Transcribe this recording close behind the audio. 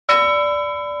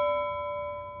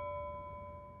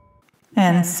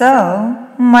And so,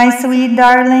 my sweet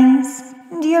darlings,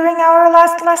 during our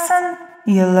last lesson,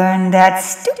 you learned that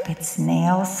stupid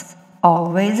snails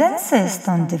always insist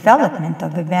on development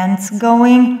of events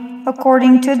going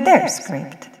according to their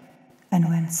script. And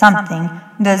when something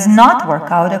does not work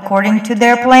out according to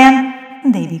their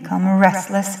plan, they become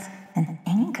restless and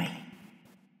angry.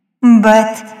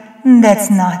 But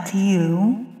that's not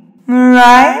you,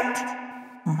 right,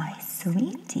 my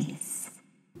sweeties?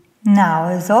 Now,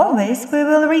 as always, we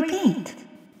will repeat.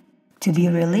 To be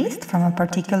released from a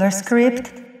particular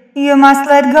script, you must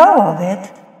let go of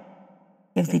it.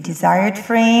 If the desired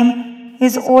frame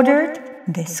is ordered,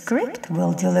 the script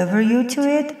will deliver you to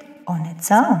it on its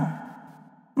own.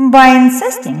 By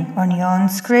insisting on your own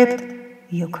script,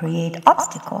 you create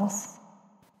obstacles.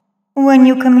 When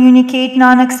you communicate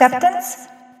non-acceptance,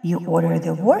 you order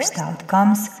the worst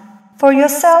outcomes for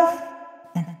yourself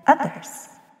and others.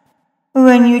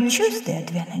 When you choose the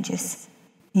advantages,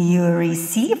 you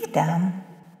receive them.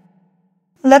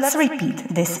 Let's repeat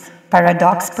this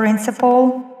paradox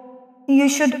principle. You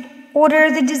should order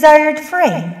the desired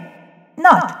frame,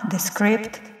 not the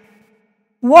script.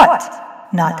 What,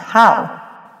 not how.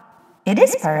 It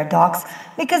is paradox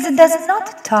because it does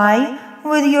not tie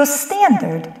with your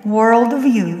standard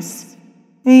worldviews.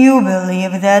 You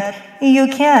believe that you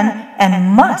can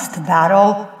and must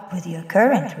battle with your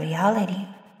current reality,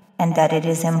 and that it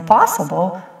is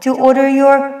impossible to order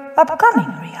your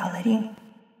upcoming reality.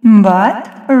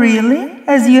 But really,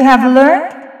 as you have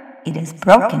learned, it is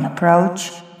broken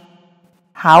approach.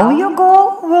 How your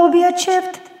goal will be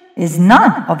achieved is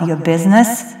none of your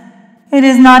business. It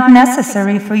is not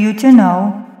necessary for you to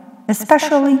know,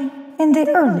 especially in the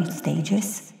early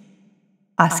stages.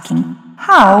 Asking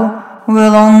how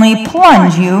will only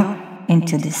plunge you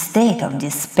into the state of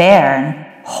despair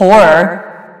and horror,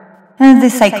 and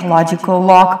the psychological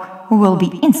lock will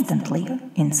be instantly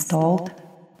installed.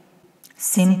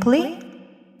 Simply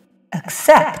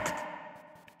accept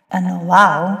and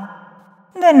allow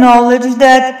the knowledge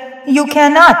that you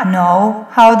cannot know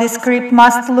how the script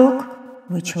must look,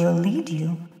 which will lead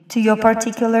you to your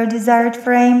particular desired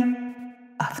frame.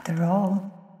 After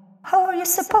all, how are you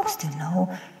supposed to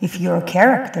know if you're a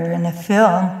character in a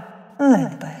film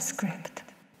led by a script?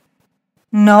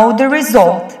 Know the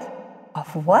result of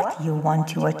what you want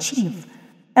to achieve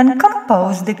and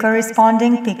compose the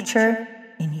corresponding picture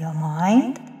in your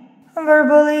mind,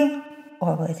 verbally,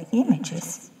 or with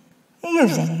images,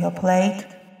 using your plate.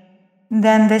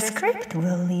 Then the script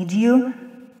will lead you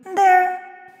there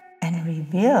and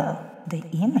reveal the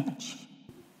image.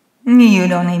 You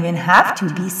don't even have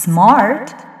to be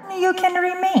smart. You can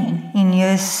remain in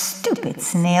your stupid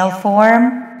snail form.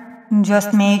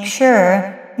 Just make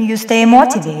sure you stay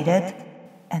motivated.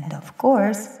 And of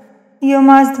course, you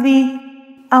must be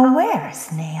aware,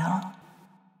 snail.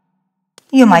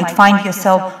 You might find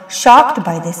yourself shocked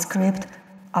by the script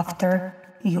after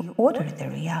you order the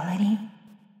reality.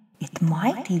 It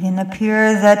might even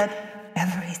appear that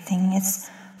everything is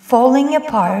falling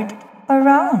apart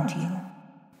around you.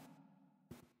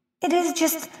 It is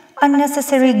just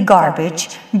unnecessary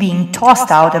garbage being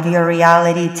tossed out of your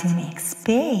reality to make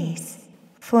space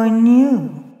for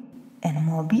new and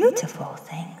more beautiful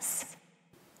things.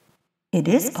 It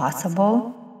is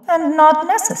possible and not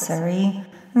necessary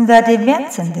that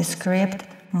events in the script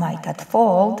might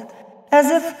unfold as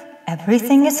if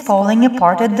everything is falling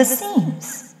apart at the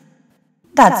seams.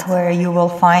 That's where you will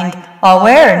find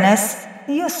awareness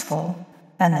useful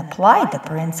and apply the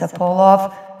principle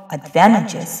of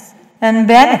advantages and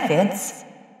benefits.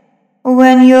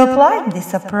 When you apply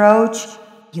this approach,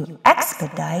 you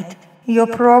expedite your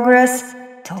progress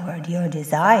toward your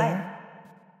desire.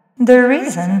 The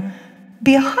reason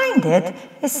behind it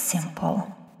is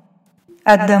simple.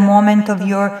 At the moment of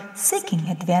your seeking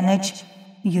advantage,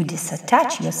 you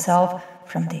disattach yourself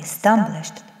from the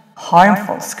established,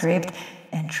 harmful script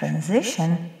and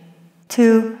transition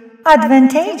to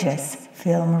advantageous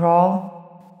film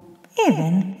role,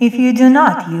 even if you do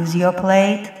not use your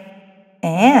plate.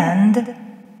 And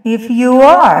if you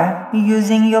are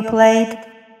using your plate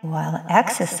while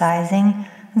exercising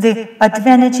the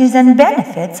advantages and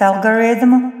benefits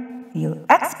algorithm, you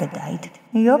expedite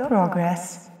your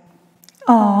progress.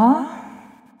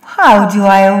 How do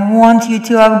I want you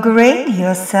to upgrade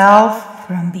yourself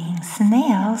from being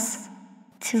snails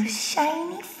to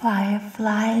shiny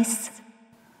fireflies.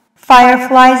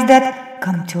 Fireflies that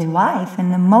come to life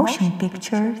in the motion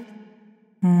pictures.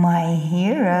 My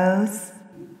heroes.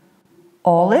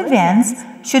 All events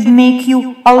should make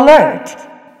you alert,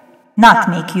 not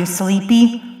make you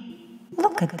sleepy.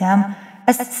 Look at them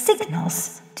as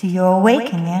signals to your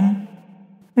awakening.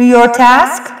 Your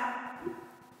task?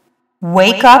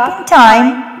 Wake up in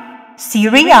time, see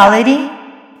reality,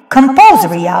 compose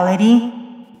reality.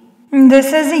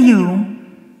 This is you.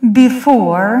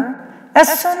 Before,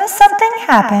 as soon as something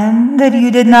happened that you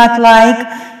did not like,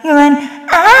 you went,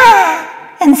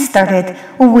 "Ah!" and started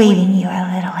waving your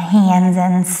little hands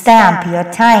and stamp your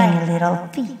tiny little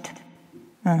feet.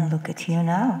 And look at you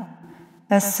now.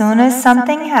 As soon as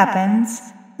something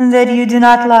happens that you do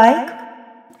not like,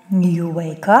 you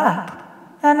wake up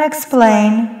and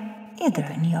explain, either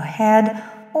in your head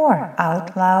or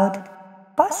out loud,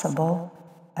 possible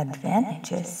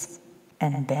advantages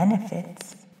and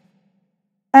benefits.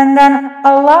 And then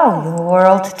allow your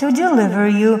world to deliver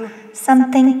you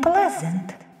something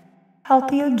pleasant,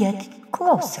 help you get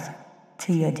closer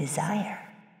to your desire.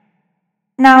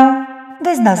 Now,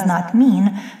 this does not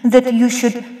mean that you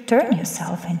should turn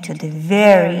yourself into the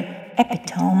very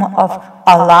epitome of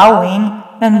allowing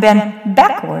and bend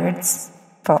backwards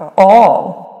for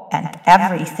all and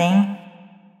everything.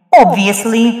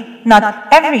 Obviously, not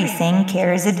everything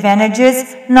carries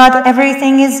advantages, not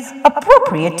everything is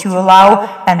appropriate to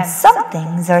allow, and some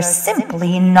things are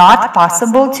simply not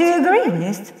possible to agree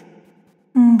with.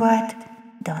 But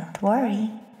don't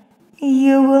worry,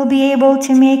 you will be able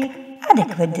to make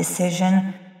adequate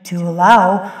decision to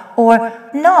allow or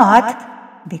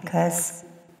not, because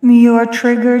you are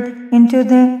triggered into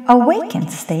the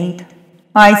awakened state.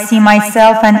 I see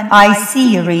myself and I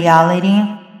see reality.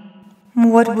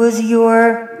 What was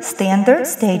your standard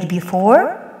state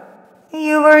before?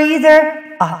 You were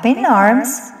either up in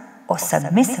arms or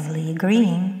submissively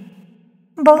agreeing.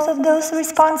 Both of those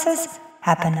responses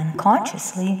happen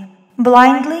unconsciously,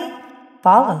 blindly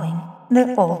following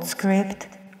the old script.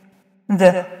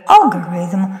 The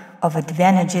algorithm of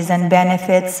advantages and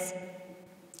benefits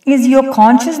is your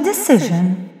conscious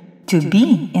decision to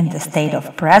be in the state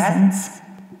of presence,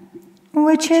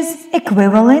 which is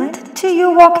equivalent to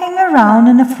you walking around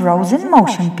in a frozen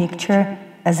motion picture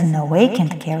as an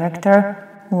awakened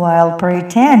character while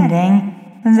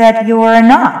pretending that you are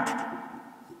not.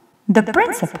 The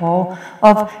principle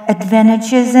of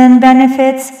advantages and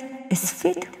benefits is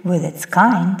fit with its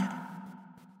kind.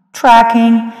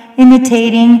 Tracking,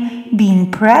 imitating,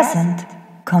 being present,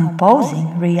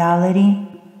 composing reality.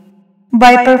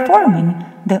 By performing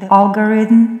the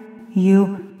algorithm,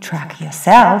 you track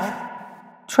yourself,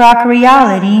 track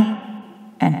reality,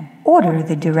 and order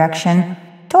the direction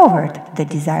toward the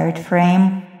desired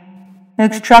frame.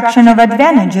 Extraction of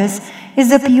advantages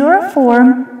is a pure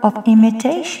form of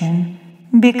imitation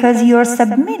because you're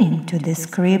submitting to the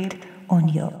script on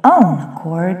your own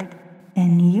accord,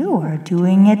 and you are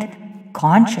doing it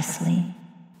consciously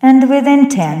and with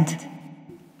intent.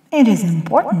 It is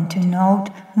important to note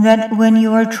that when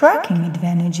you are tracking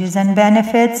advantages and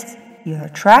benefits, you are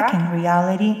tracking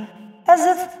reality as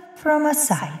if from a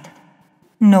side.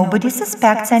 Nobody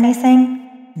suspects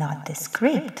anything, not the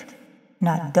script,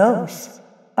 not those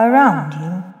around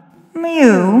you.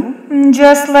 You,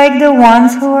 just like the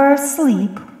ones who are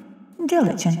asleep,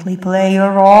 diligently play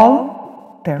your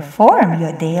role, perform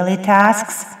your daily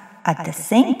tasks, at the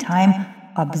same time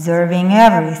observing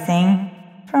everything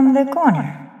from the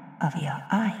corner of your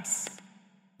eyes.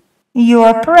 You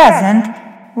are present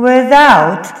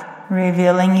without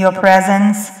revealing your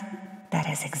presence. That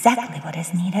is exactly what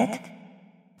is needed.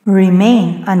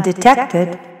 Remain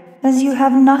undetected as you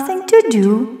have nothing to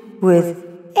do with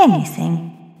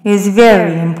anything is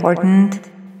very important.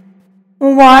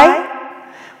 Why?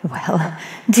 Well,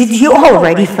 did you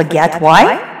already forget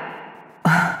why?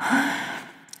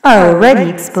 I already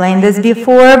explained this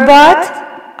before, but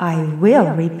I will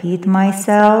repeat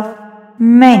myself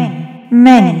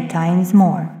many times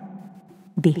more.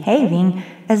 Behaving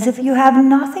as if you have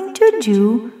nothing to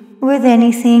do with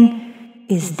anything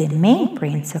is the main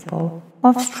principle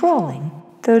of strolling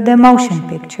through the motion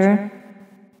picture.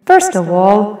 First of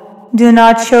all, do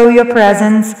not show your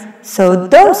presence so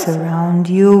those around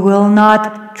you will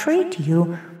not treat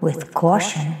you with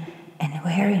caution and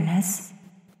wariness.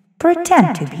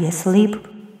 Pretend to be asleep,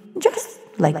 just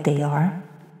like they are.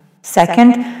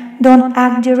 Second, don't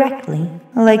act directly,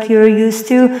 like you're used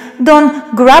to.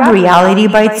 Don't grab reality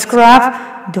by its scruff.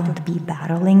 Don't be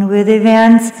battling with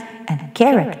events and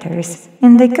characters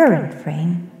in the current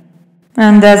frame.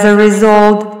 And as a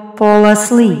result, fall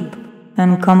asleep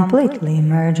and completely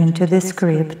merge into the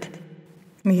script.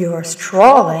 You're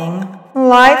strolling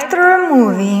live through a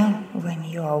movie. When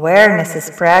your awareness is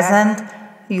present,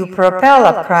 you propel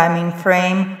a priming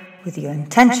frame with your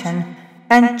intention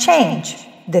and change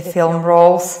the film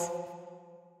roles.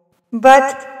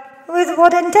 But with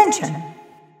what intention?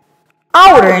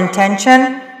 Our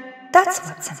intention, that's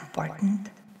what's important.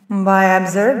 By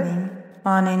observing,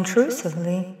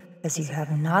 unintrusively, as you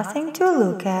have nothing to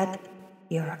look at.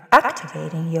 You're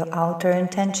activating your outer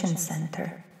intention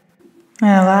center.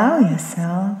 Allow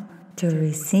yourself to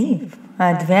receive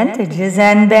advantages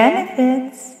and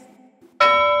benefits.